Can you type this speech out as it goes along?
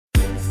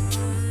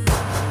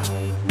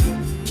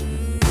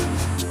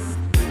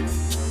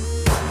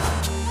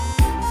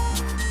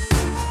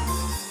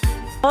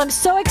Well, I'm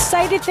so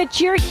excited that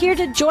you're here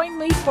to join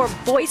me for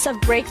Voice of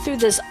Breakthrough,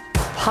 this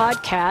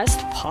podcast.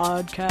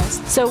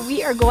 So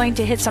we are going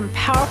to hit some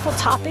powerful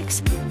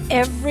topics.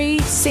 Every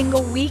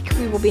single week,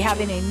 we will be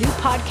having a new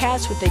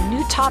podcast with a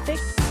new topic.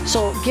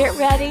 So get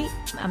ready.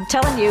 I'm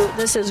telling you,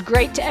 this is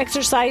great to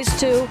exercise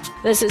to.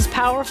 This is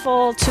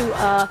powerful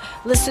to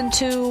listen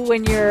to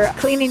when you're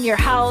cleaning your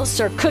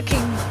house or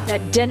cooking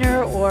that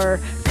dinner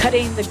or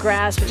cutting the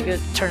grass, but you got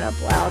to turn up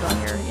loud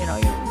on your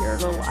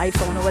little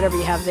iPhone or whatever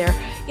you have there.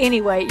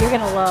 Anyway, you're going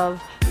to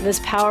love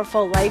this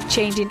powerful,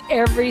 life-changing,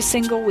 every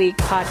single week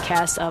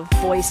podcast of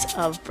Voice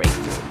of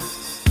Breakthrough.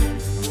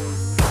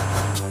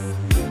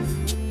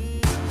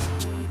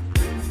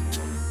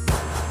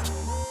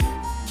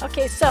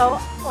 Okay,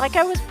 so like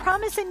I was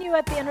promising you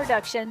at the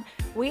introduction,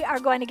 we are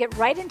going to get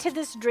right into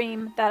this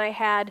dream that I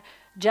had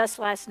just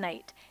last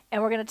night.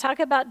 And we're going to talk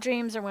about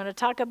dreams, and we're going to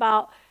talk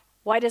about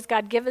why does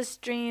God give us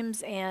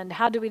dreams, and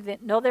how do we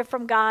know they're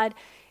from God.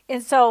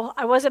 And so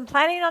I wasn't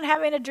planning on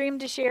having a dream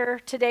to share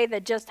today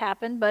that just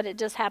happened, but it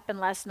just happened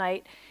last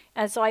night.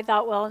 And so I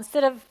thought, well,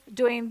 instead of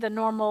doing the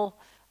normal,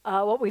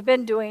 what we've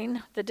been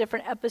doing, the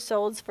different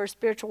episodes for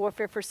spiritual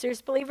warfare for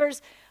serious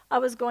believers, I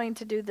was going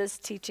to do this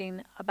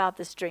teaching about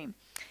this dream.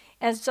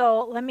 And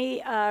so let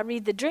me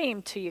read the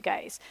dream to you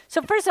guys.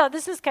 So first of all,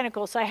 this is kind of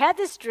cool. So I had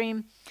this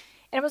dream,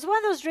 and it was one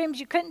of those dreams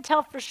you couldn't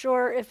tell for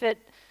sure if it,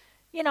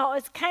 it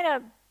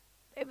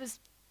was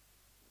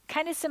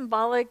kind of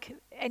symbolic,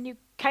 and you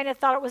kind of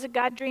thought it was a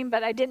God dream,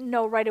 but I didn't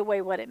know right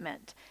away what it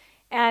meant.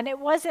 And it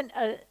wasn't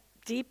a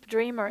deep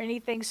dream or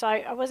anything, so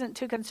I wasn't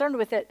too concerned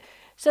with it.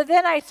 So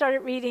then I started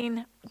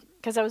reading,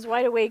 because I was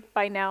wide awake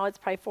by now. It's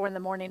probably 4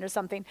 a.m. or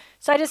something.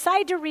 So I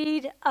decided to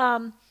read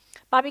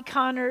Bobby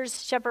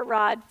Connor's Shepherd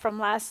Rod from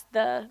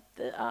the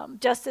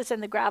Justice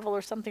and the Gravel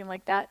or something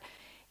like that.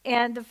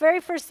 And the very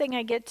first thing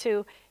I get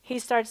to, he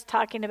starts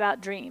talking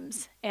about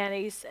dreams. And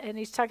he's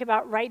talking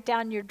about write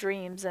down your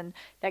dreams and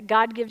that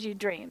God gives you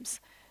dreams.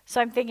 So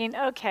I'm thinking,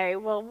 okay,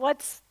 well,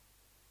 what's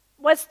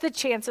the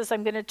chances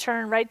I'm going to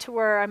turn right to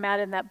where I'm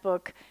at in that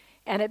book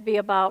and it be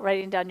about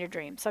writing down your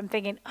dreams? So I'm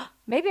thinking,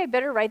 maybe I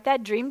better write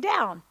that dream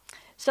down.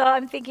 So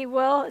I'm thinking,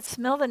 well, it's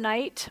middle of the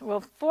night.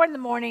 Well, 4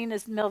 a.m.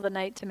 is middle of the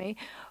night to me.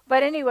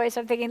 But anyway, so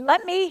I'm thinking,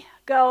 let me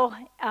go.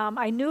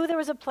 I knew there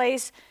was a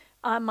place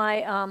on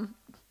my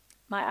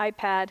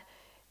iPad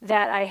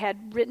that I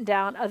had written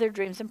down other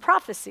dreams and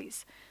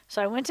prophecies.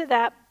 So I went to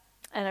that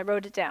and I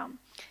wrote it down.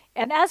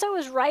 And as I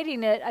was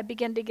writing it, I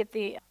began to get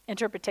the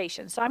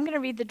interpretation. So I'm going to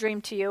read the dream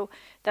to you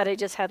that I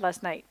just had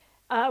last night.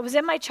 I was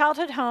in my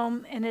childhood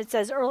home, and it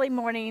says early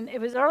morning.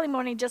 It was early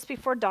morning just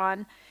before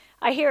dawn.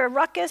 I hear a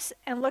ruckus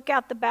and look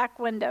out the back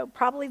window,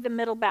 probably the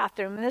middle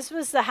bathroom. And this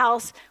was the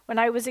house when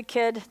I was a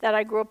kid that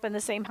I grew up in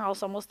the same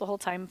house almost the whole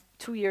time.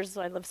 2 years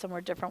I lived somewhere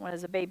different when I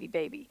was a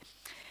baby.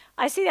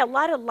 I see a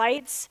lot of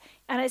lights,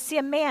 and I see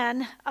a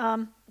man,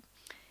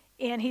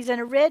 and he's in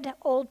a red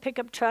old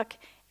pickup truck,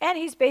 and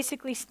he's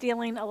basically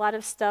stealing a lot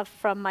of stuff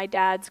from my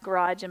dad's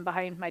garage and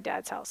behind my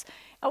dad's house.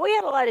 And we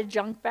had a lot of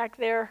junk back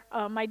there.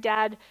 My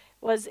dad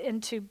was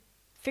into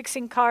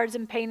fixing cars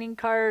and painting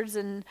cars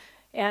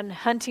and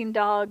hunting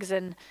dogs,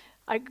 and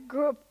I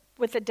grew up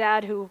with a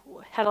dad who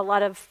had a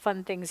lot of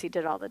fun things he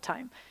did all the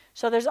time.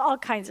 So there's all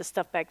kinds of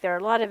stuff back there.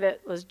 A lot of it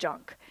was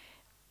junk.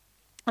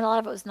 And a lot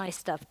of it was nice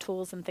stuff,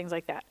 tools and things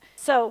like that.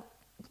 So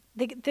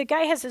the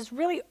guy has this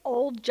really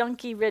old,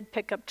 junky red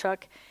pickup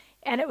truck,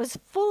 and it was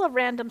full of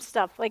random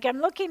stuff. Like, I'm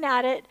looking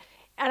at it,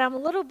 and I'm a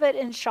little bit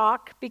in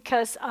shock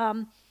because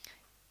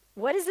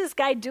what is this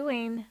guy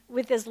doing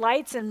with his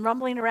lights and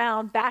rumbling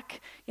around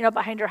back,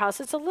 behind our house?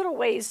 It's a little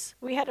ways.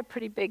 We had a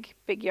pretty big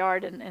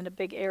have a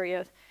big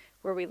area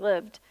where we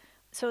lived.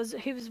 So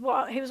he was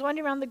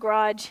wandering around the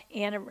garage,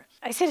 and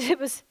I said it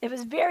was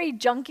very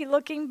junky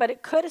looking, but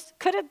it could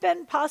have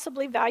been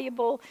possibly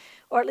valuable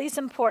or at least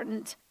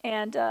important.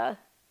 And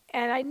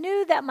I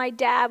knew that my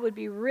dad would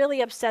be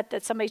really upset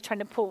that somebody's trying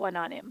to pull one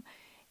on him.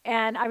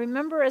 And I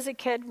remember as a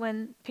kid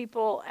when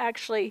people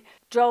actually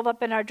drove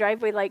up in our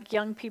driveway like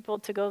young people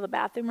to go to the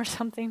bathroom or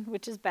something,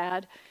 which is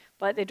bad.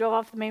 But they drove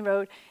off the main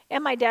road,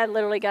 and my dad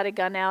literally got a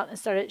gun out and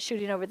started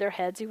shooting over their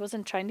heads. He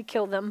wasn't trying to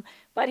kill them,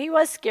 but he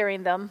was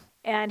scaring them.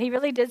 And he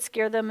really did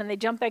scare them, and they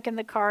jump back in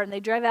the car, and they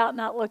drive out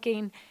not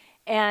looking.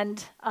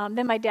 And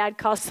then my dad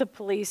calls the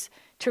police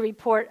to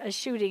report a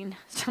shooting.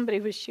 Somebody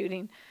was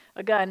shooting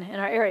a gun in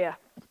our area.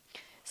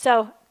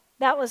 So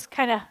that was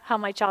kind of how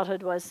my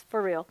childhood was,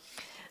 for real.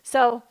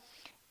 So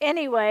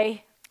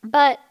anyway,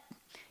 but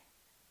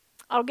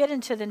I'll get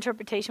into the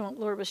interpretation, what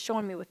the Lord was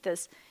showing me with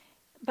this.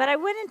 But I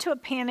went into a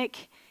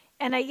panic,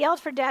 and I yelled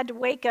for Dad to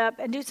wake up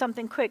and do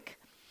something quick.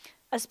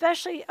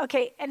 Especially,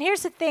 okay, and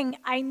here's the thing.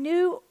 I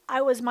knew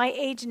I was my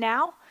age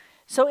now,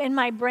 so in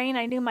my brain,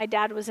 I knew my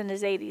dad was in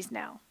his 80s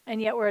now,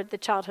 and yet we're at the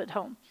childhood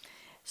home.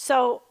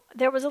 So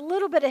there was a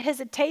little bit of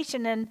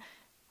hesitation, and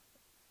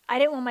I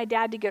didn't want my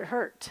dad to get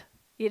hurt.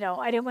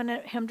 I didn't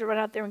want him to run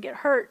out there and get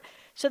hurt.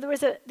 So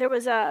there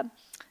was a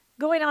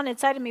going on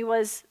inside of me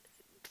was,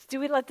 do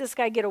we let this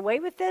guy get away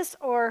with this?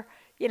 Or,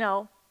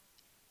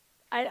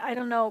 I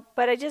don't know.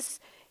 But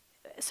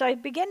so I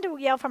began to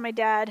yell for my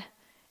dad,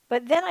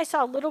 but then I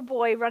saw a little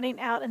boy running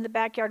out in the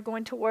backyard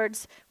going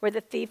towards where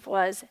the thief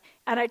was,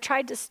 and I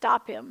tried to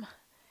stop him.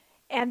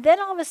 And then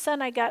all of a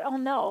sudden I got, oh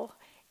no.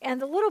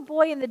 And the little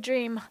boy in the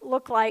dream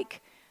looked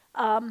like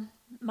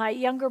my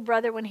younger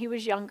brother when he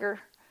was younger,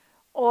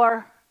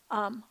 or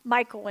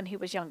Michael when he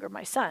was younger,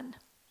 my son.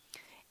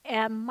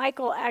 And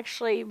Michael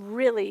actually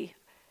really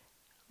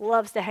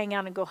loves to hang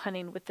out and go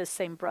hunting with this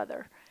same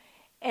brother.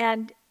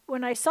 And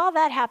when I saw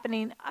that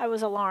happening, I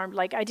was alarmed.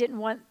 Like, I didn't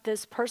want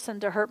this person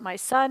to hurt my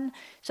son.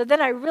 So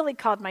then I really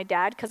called my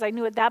dad, because I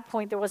knew at that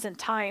point there wasn't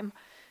time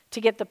to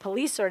get the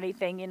police or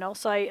anything, you know.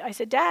 So I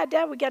said, Dad,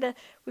 we gotta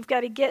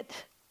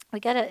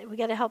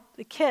help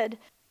the kid.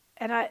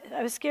 And I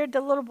was scared the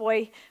little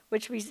boy,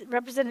 which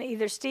represented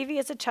either Stevie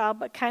as a child,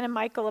 but kind of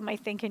Michael in my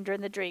thinking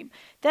during the dream.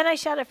 Then I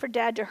shouted for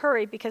Dad to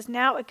hurry, because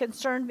now it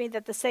concerned me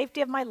that the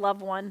safety of my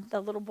loved one,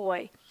 the little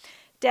boy.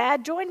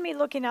 Dad joined me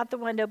looking out the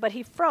window, but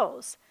he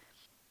froze.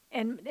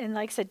 And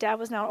like I said, Dad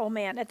was now an old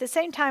man. At the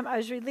same time, I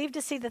was relieved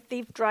to see the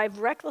thief drive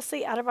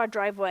recklessly out of our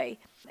driveway.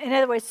 In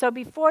other words, so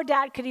before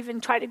Dad could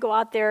even try to go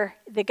out there,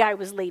 the guy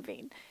was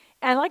leaving.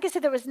 And like I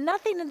said, there was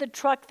nothing in the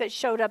truck that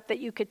showed up that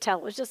you could tell.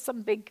 It was just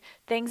some big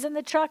things in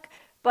the truck.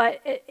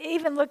 But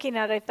even looking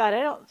at it, I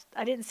thought,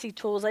 I didn't see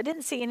tools. I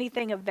didn't see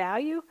anything of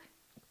value.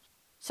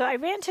 So I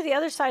ran to the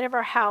other side of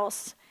our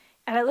house,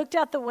 and I looked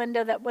out the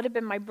window that would have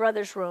been my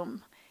brother's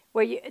room,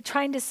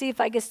 trying to see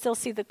if I could still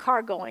see the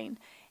car going.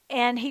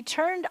 And he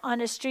turned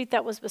on a street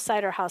that was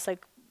beside our house.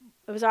 Like,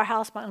 it was our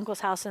house, my uncle's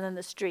house, and then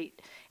the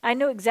street. I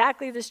knew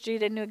exactly the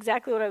street. I knew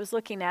exactly what I was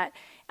looking at.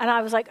 And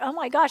I was like, oh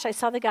my gosh, I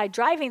saw the guy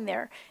driving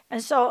there.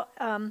 And so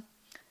I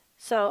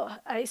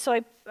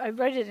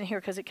wrote it in here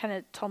because it kind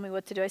of told me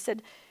what to do. I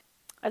said,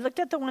 I looked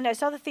at the window. I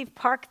saw the thief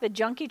park the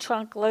junky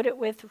trunk loaded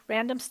with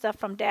random stuff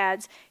from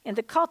Dad's in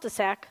the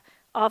cul-de-sac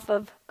off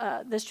of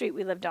the street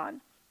we lived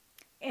on.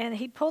 And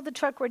he pulled the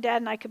truck where Dad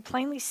and I could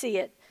plainly see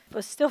it. It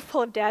was still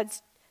full of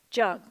Dad's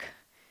junk,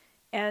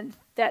 and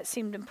that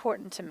seemed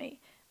important to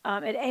me.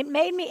 It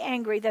made me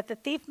angry that the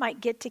thief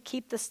might get to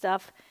keep the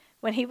stuff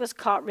when he was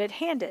caught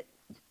red-handed.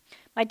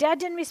 My dad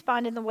didn't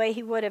respond in the way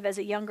he would have as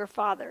a younger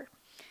father.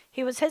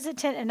 He was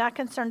hesitant and not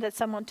concerned that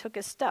someone took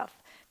his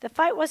stuff. The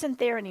fight wasn't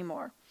there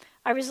anymore.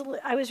 I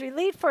was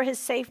relieved for his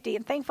safety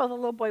and thankful the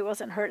little boy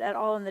wasn't hurt at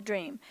all in the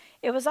dream.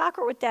 It was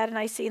awkward with Dad and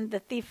I seeing the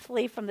thief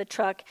flee from the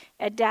truck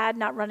and Dad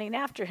not running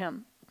after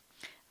him.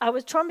 I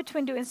was torn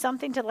between doing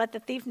something to let the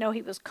thief know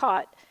he was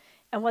caught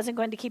and wasn't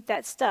going to keep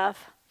that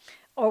stuff,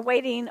 or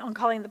waiting on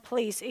calling the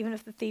police, even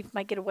if the thief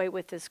might get away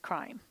with his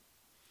crime.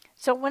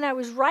 So when I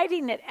was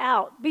writing it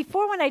out,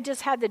 before when I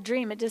just had the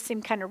dream, it just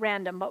seemed kind of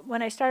random, but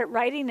when I started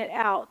writing it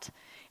out,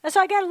 and so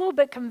I got a little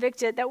bit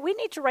convicted that we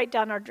need to write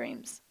down our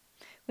dreams.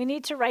 We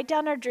need to write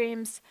down our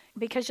dreams,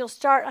 because you'll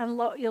start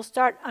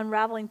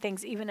unraveling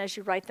things even as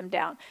you write them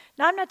down.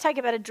 Now, I'm not talking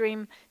about a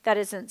dream that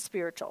isn't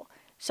spiritual.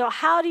 So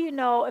how do you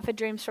know if a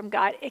dream's from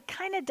God? It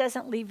kind of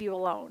doesn't leave you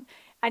alone.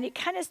 And you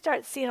kind of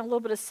start seeing a little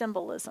bit of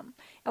symbolism.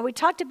 And we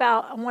talked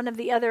about on one of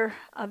the other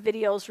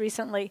videos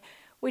recently,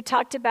 we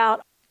talked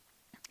about,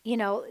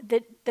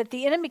 that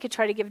the enemy could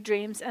try to give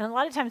dreams. And a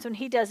lot of times when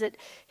he does it,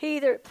 he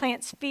either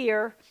plants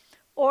fear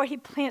or he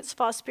plants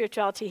false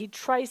spirituality. He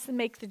tries to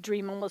make the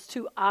dream almost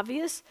too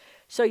obvious,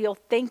 so you'll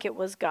think it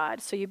was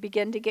God. So you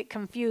begin to get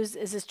confused.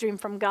 Is this dream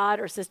from God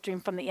or is this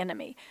dream from the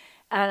enemy?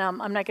 And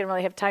I'm not going to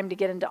really have time to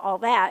get into all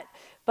that.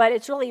 But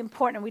it's really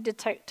important. And we did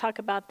talk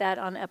about that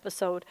on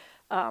episode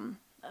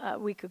a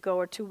week ago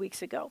or 2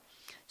 weeks ago.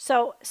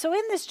 So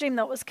in this dream,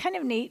 though, it was kind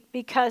of neat,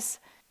 because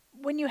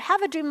when you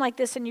have a dream like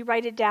this and you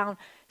write it down,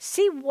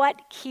 see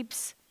what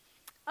keeps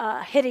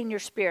hitting your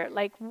spirit.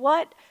 Like,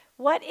 what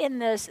in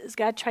this is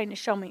God trying to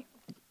show me?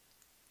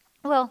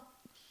 Well,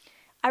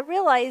 I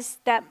realized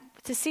that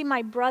to see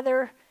my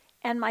brother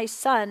and my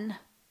son,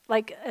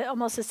 like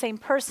almost the same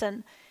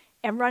person,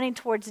 and running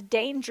towards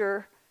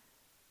danger,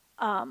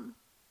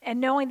 and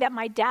knowing that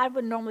my dad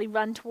would normally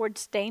run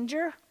towards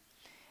danger,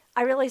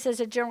 I realized there's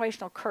a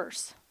generational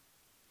curse.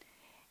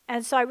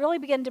 And so I really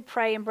began to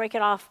pray and break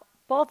it off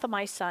both of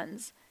my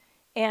sons.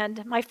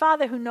 And my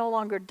father, who no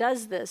longer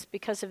does this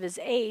because of his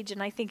age,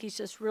 and I think he's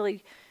just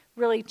really,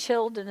 really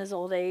chilled in his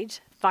old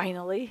age,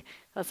 finally.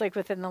 That's like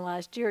within the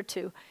last year or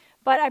two.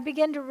 But I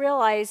began to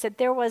realize that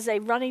there was a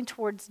running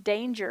towards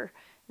danger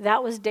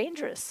that was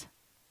dangerous.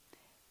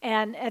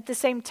 And at the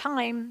same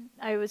time,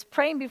 I was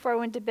praying before I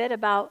went to bed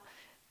about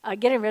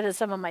getting rid of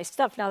some of my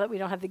stuff. Now that we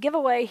don't have the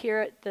giveaway here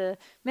at the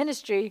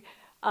ministry,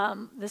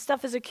 the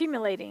stuff is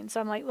accumulating. So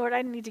I'm like, Lord,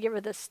 I need to get rid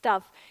of this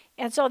stuff.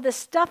 And so the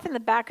stuff in the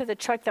back of the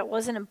truck that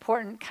wasn't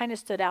important kind of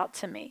stood out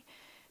to me,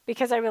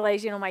 because I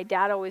realized, my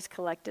dad always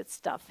collected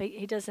stuff.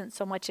 He doesn't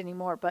so much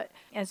anymore.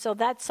 And so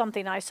that's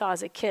something I saw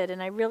as a kid,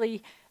 and I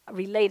really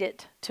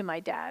related to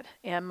my dad.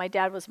 And my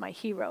dad was my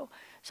hero.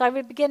 So I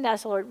would begin to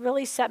ask the Lord,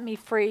 really set me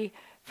free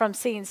from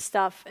seeing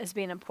stuff as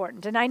being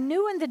important. And I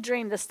knew in the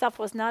dream the stuff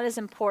was not as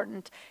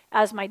important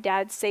as my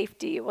dad's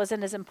safety. It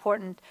wasn't as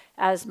important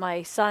as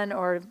my son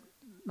or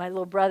my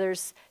little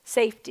brother's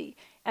safety.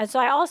 And so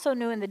I also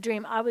knew in the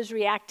dream I was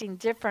reacting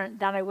different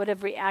than I would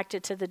have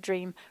reacted to the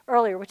dream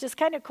earlier, which is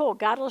kind of cool.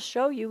 God will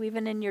show you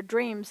even in your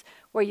dreams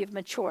where you've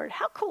matured.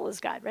 How cool is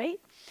God, right?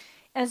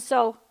 And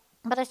so,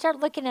 but I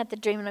started looking at the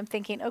dream and I'm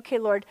thinking, okay,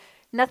 Lord,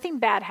 nothing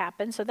bad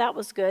happened, so that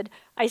was good.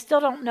 I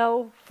still don't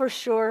know for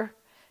sure.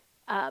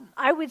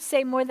 I would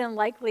say more than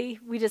likely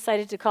we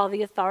decided to call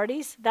the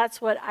authorities.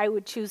 That's what I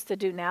would choose to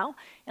do now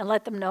and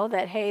let them know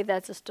that, hey,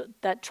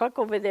 that truck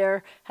over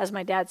there has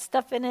my dad's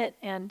stuff in it,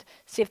 and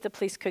see if the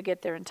police could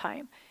get there in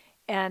time.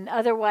 And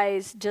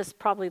otherwise, just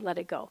probably let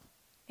it go.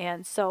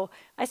 And so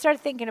I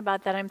started thinking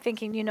about that. I'm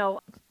thinking,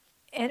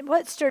 and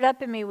what stirred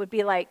up in me would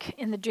be like,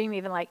 in the dream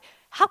even, like,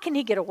 how can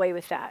he get away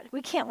with that?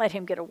 We can't let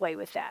him get away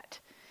with that.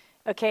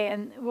 Okay,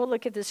 and we'll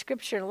look at the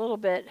scripture in a little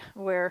bit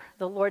where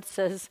the Lord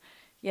says,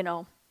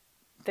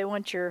 they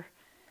want your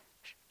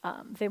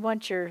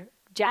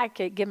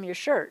jacket, give them your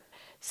shirt.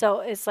 So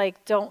it's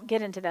like, don't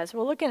get into that. So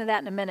we'll look into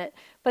that in a minute.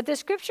 But the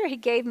scripture he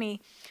gave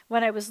me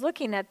when I was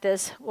looking at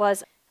this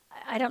was,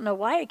 I don't know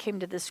why I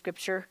came to this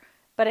scripture,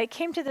 but I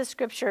came to this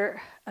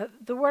scripture,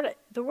 the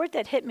word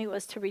that hit me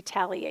was to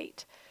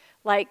retaliate.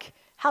 Like,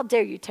 how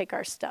dare you take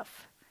our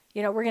stuff?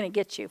 We're going to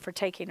get you for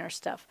taking our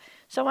stuff.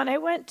 So when I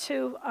went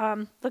to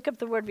look up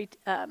the word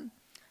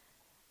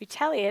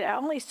retaliate, I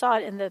only saw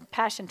it in the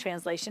Passion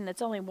Translation.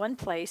 It's only one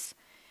place,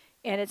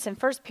 and it's in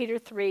 1 Peter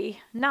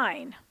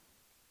 3:9.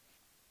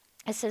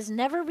 It says,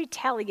 never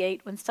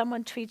retaliate when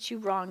someone treats you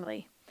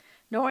wrongly,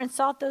 nor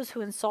insult those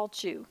who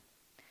insult you,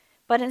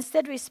 but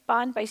instead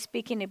respond by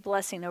speaking a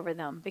blessing over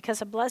them,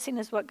 because a blessing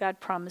is what God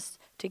promised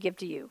to give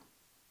to you.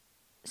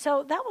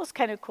 So that was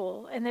kind of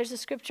cool. And there's a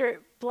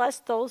scripture, bless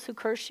those who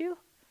curse you.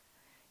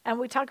 And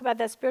we talk about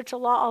that spiritual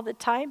law all the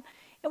time.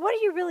 And what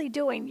are you really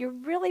doing? You're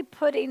really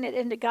putting it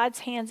into God's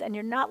hands, and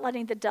you're not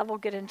letting the devil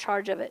get in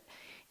charge of it.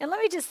 And let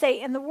me just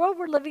say, in the world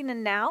we're living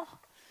in now,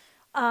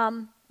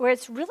 where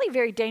it's really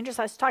very dangerous,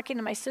 I was talking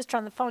to my sister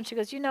on the phone. She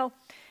goes,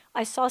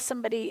 I saw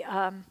somebody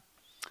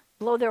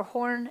blow their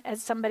horn at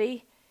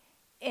somebody,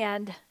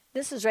 and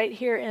this is right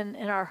here in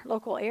our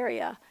local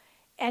area.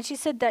 And she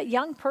said that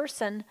young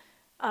person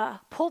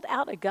pulled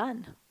out a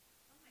gun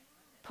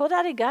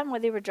while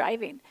they were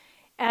driving.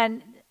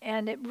 And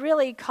it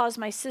really caused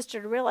my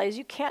sister to realize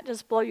you can't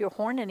just blow your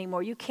horn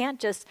anymore. You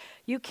can't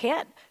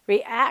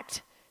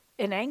react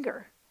in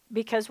anger,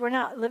 because we're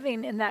not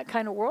living in that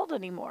kind of world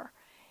anymore.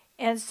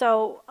 And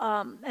so,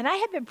 and I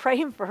had been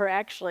praying for her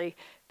actually,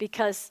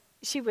 because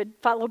she would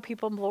follow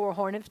people and blow her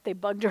horn if they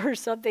bugged her or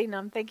something. And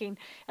I'm thinking,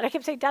 and I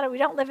kept saying, Dada, we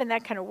don't live in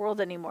that kind of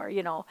world anymore,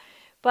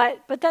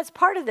 But that's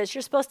part of this.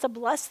 You're supposed to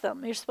bless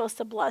them. You're supposed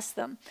to bless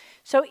them.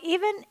 So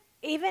even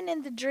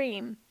in the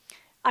dream,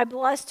 I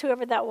blessed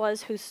whoever that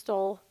was who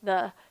stole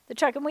the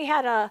truck. And we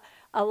had a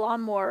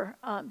lawnmower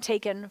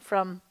taken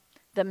from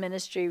the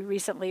ministry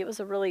recently. It was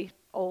a really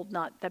old,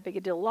 not that big a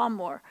deal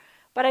lawnmower.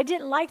 But I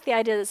didn't like the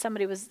idea that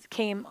somebody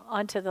came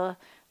onto the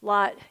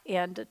lot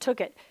and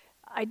took it.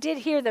 I did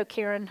hear, though,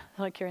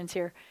 Karen's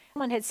here,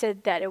 someone had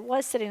said that it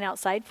was sitting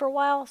outside for a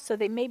while, so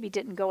they maybe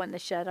didn't go in the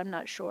shed. I'm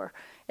not sure.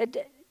 That's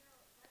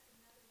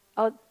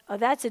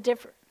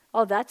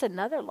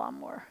another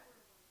lawnmower.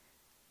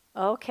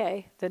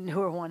 Okay, the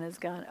newer one is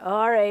gone.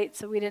 All right,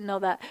 so we didn't know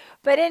that.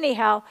 But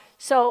anyhow,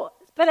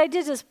 but I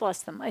did just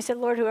bless them. I said,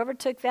 Lord, whoever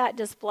took that,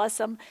 just bless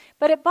them.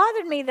 But it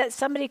bothered me that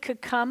somebody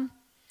could come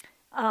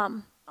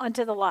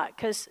onto the lot,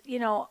 because,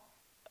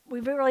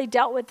 we've really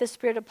dealt with the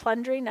spirit of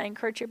plundering. I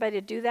encourage everybody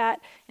to do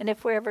that, and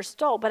if we ever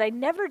stole. But I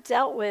never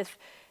dealt with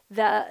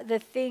the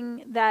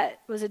thing that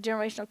was a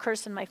generational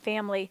curse in my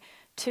family,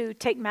 to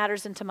take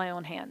matters into my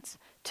own hands,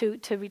 to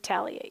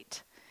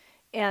retaliate.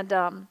 And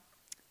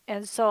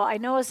so I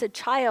know as a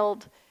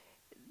child,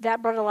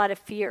 that brought a lot of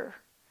fear,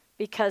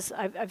 because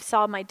I've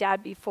saw my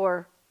dad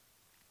before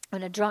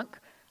when a drunk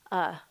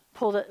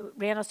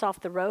ran us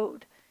off the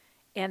road.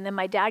 And then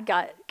my dad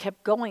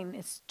kept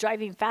going,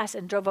 driving fast,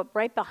 and drove up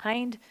right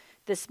behind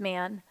this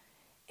man.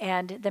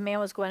 And the man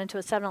was going into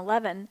a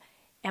 7-Eleven,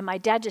 and my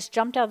dad just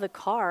jumped out of the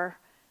car,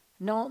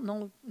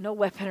 no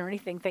weapon or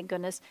anything, thank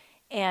goodness.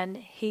 And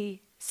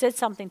he said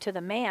something to the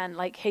man,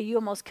 like, hey, you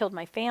almost killed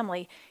my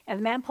family. And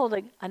the man pulled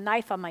a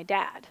knife on my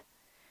dad.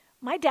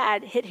 My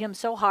dad hit him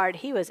so hard,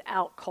 he was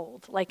out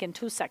cold, like in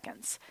 2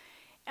 seconds.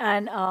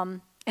 And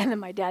then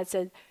my dad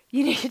said,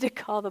 you need to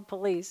call the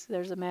police.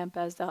 There's a man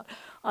passed out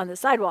on the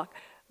sidewalk.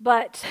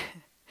 But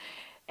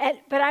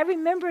I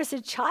remember as a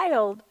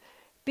child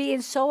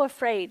being so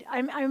afraid.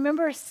 I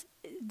remember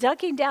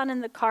ducking down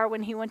in the car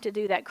when he went to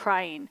do that,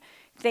 crying,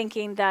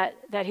 thinking that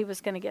he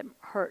was going to get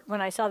hurt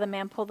when I saw the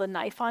man pull the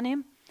knife on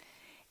him.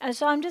 And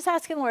so I'm just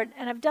asking, Lord,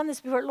 and I've done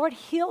this before, Lord,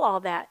 heal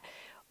all that.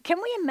 Can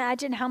we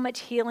imagine how much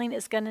healing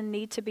is going to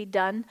need to be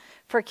done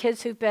for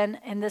kids who've been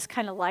in this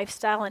kind of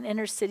lifestyle, and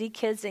inner city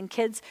kids, and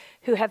kids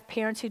who have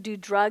parents who do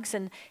drugs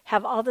and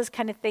have all this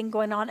kind of thing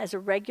going on as a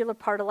regular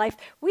part of life?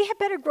 We had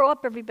better grow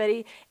up,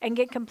 everybody, and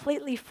get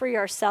completely free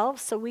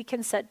ourselves so we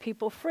can set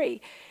people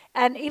free.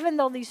 And even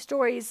though these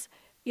stories,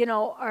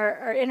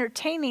 are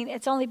entertaining,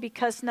 it's only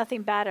because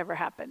nothing bad ever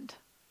happened.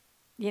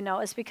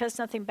 It's because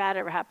nothing bad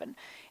ever happened.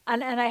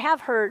 And I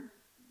have heard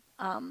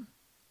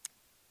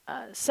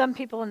some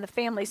people in the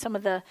family, some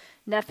of the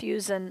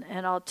nephews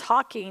and all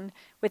talking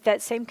with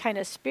that same kind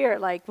of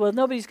spirit, like, well,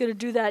 nobody's going to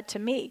do that to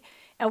me.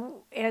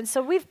 And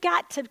so we've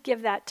got to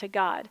give that to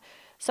God.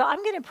 So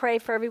I'm going to pray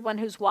for everyone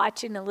who's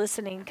watching and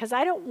listening, because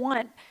I don't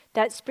want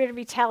that spirit of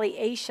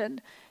retaliation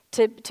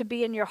to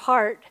be in your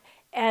heart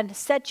and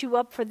set you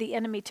up for the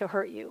enemy to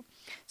hurt you.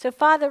 So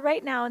Father,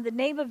 right now, in the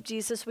name of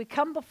Jesus, we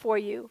come before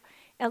you.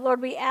 And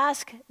Lord, we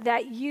ask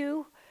that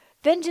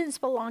vengeance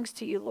belongs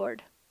to you,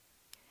 Lord.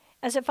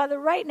 And so, Father,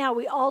 right now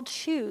we all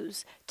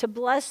choose to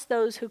bless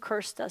those who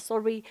cursed us.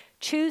 Lord, we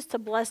choose to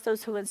bless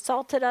those who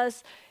insulted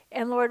us.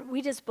 And Lord,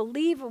 we just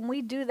believe when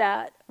we do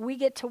that, we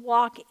get to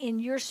walk in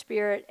your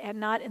spirit and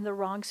not in the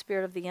wrong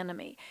spirit of the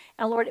enemy.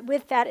 And Lord,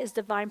 with that is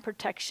divine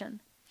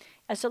protection.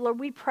 And so, Lord,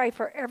 we pray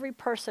for every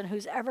person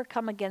who's ever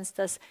come against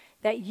us,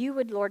 that you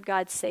would, Lord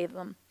God, save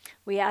them.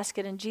 We ask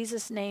it in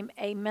Jesus' name,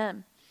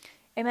 amen.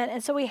 Amen.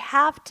 And so we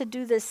have to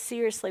do this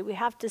seriously. We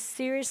have to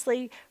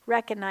seriously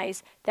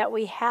recognize that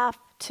we have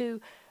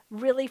to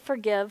really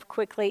forgive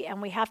quickly,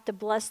 and we have to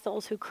bless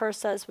those who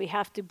curse us. We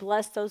have to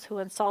bless those who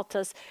insult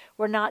us.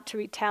 We're not to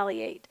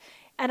retaliate.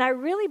 And I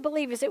really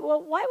believe, you say,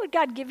 well, why would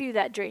God give you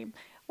that dream?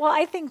 Well,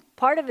 I think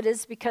part of it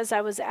is because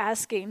I was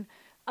asking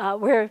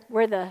where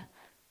the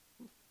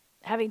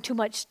having too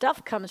much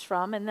stuff comes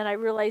from, and then I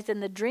realized in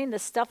the dream the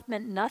stuff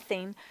meant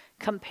nothing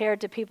compared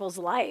to people's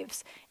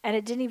lives, and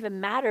it didn't even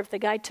matter if the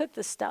guy took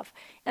the stuff.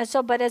 And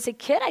so, but as a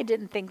kid, I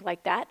didn't think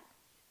like that.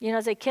 You know,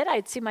 as a kid,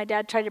 I'd see my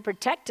dad try to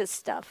protect his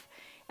stuff.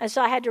 And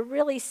so I had to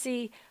really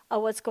see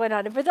what's going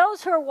on. And for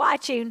those who are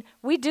watching,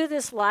 we do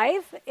this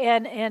live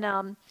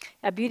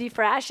at Beauty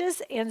for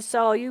Ashes. And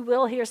so you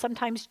will hear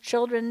sometimes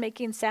children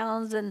making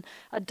sounds and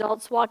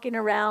adults walking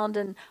around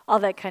and all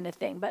that kind of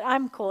thing. But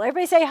I'm cool.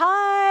 Everybody say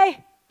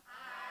hi.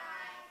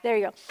 There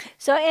you go.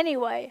 So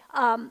anyway,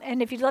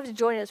 and if you'd love to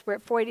join us, we're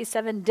at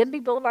 487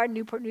 Denby Boulevard,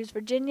 Newport News,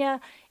 Virginia.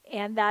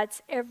 And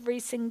that's every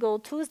single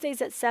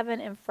Tuesdays at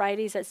 7 and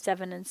Fridays at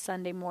 7 and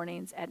Sunday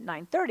mornings at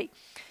 9:30.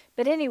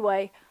 But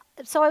anyway,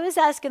 so I was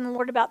asking the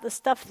Lord about the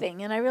stuff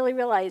thing, and I really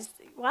realized,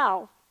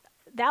 wow,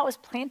 that was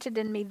planted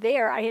in me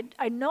there.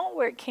 I know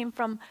where it came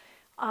from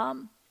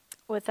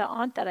with the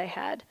aunt that I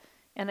had.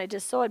 And I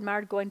just so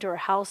admired going to her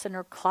house and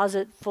her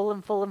closet full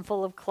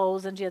of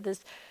clothes. And she had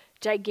this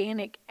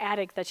gigantic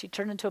attic that she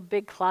turned into a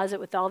big closet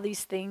with all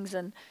these things,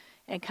 and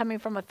coming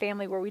from a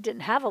family where we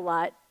didn't have a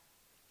lot,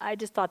 I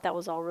just thought that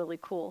was all really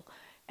cool.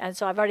 And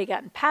so I've already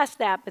gotten past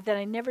that, but then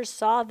I never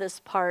saw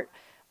this part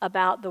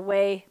about the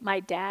way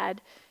my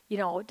dad,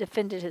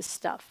 defended his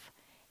stuff.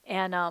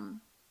 And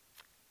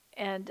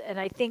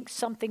I think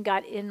something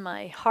got in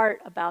my heart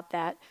about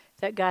that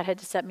God had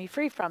to set me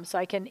free from, so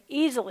I can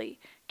easily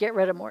get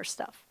rid of more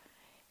stuff.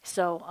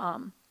 So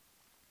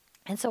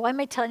and so why am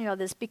I telling you all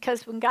this?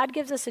 Because when God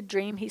gives us a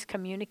dream, he's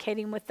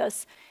communicating with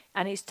us,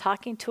 and he's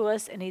talking to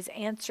us, and he's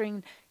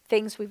answering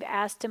things we've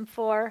asked him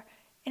for.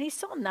 And he's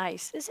so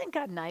nice. Isn't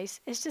God nice?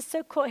 It's just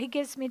so cool. He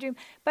gives me a dream.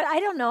 But I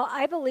don't know.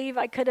 I believe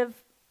I could have,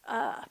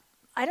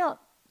 I don't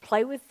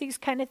play with these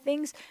kind of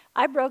things.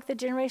 I broke the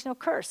generational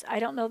curse. I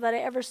don't know that I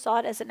ever saw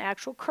it as an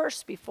actual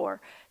curse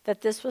before,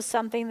 that this was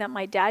something that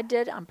my dad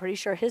did. I'm pretty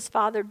sure his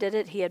father did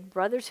it. He had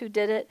brothers who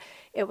did it.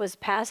 It was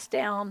passed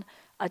down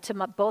to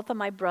both of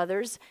my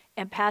brothers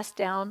and passed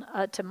down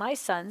to my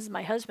sons.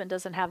 My husband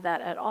doesn't have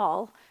that at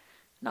all,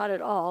 not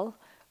at all,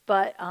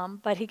 but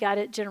he got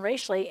it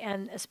generationally,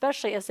 and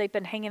especially as they've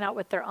been hanging out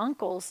with their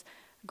uncles,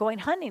 going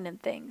hunting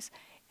and things.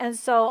 And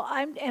so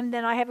and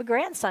then I have a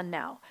grandson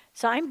now,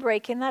 so I'm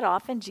breaking that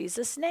off in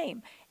Jesus'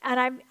 name.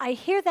 And I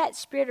hear that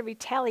spirit of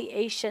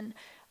retaliation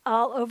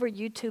all over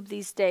YouTube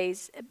these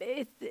days.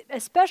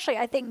 Especially,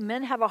 I think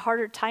men have a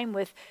harder time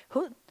with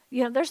who,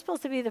 they're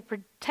supposed to be the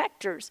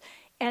protectors.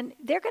 And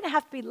they're going to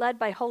have to be led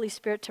by Holy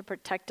Spirit to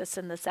protect us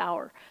in this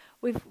hour,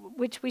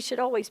 which we should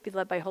always be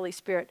led by Holy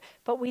Spirit.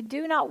 But we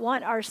do not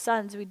want our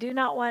sons. We do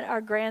not want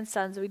our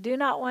grandsons. We do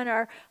not want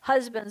our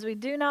husbands. We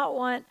do not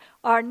want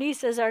our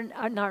nieces, our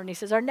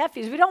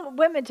nephews. We don't want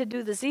women to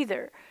do this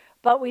either.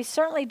 But we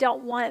certainly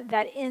don't want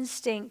that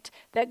instinct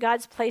that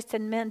God's placed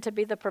in men to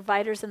be the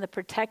providers and the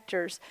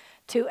protectors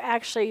to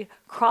actually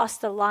cross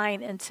the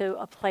line into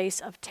a place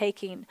of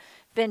taking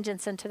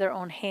vengeance into their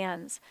own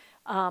hands.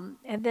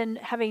 And then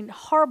having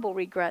horrible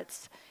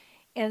regrets.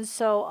 And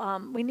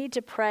so we need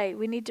to pray.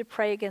 We need to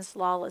pray against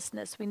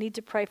lawlessness. We need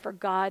to pray for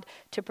God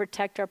to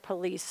protect our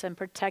police and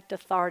protect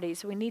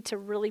authorities. We need to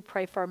really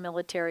pray for our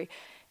military.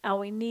 And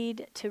we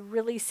need to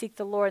really seek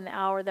the Lord in the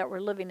hour that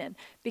we're living in.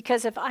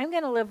 Because if I'm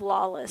going to live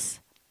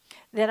lawless,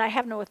 then I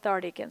have no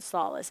authority against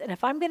lawless. And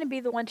if I'm going to be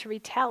the one to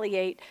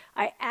retaliate,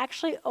 I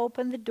actually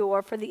open the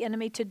door for the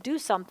enemy to do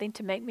something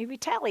to make me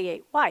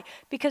retaliate. Why?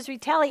 Because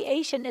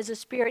retaliation is a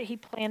spirit he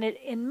planted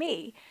in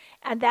me.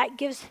 And that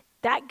gives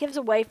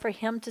a way for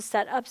him to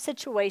set up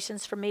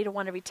situations for me to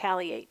want to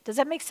retaliate. Does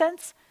that make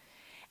sense?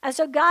 And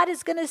so God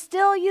is going to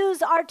still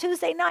use our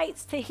Tuesday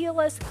nights to heal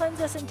us,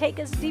 cleanse us, and take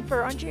us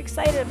deeper. Aren't you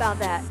excited about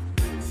that?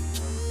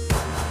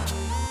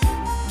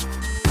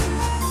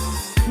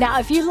 Now,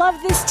 if you love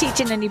this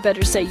teaching, and you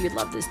better say you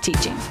love this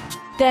teaching,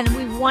 then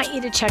we want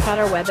you to check out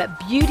our web at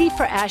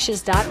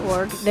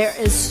beautyforashes.org. There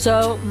is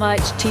so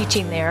much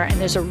teaching there, and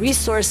there's a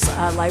resource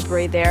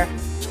library there.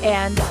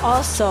 And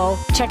also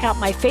check out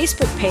my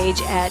Facebook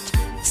page at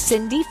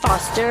Cyndi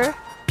Foster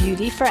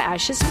Beauty for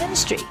Ashes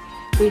Ministry.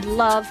 We'd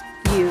love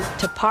you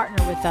to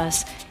partner with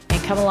us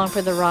and come along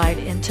for the ride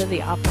into the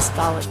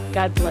apostolic.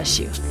 God bless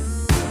you.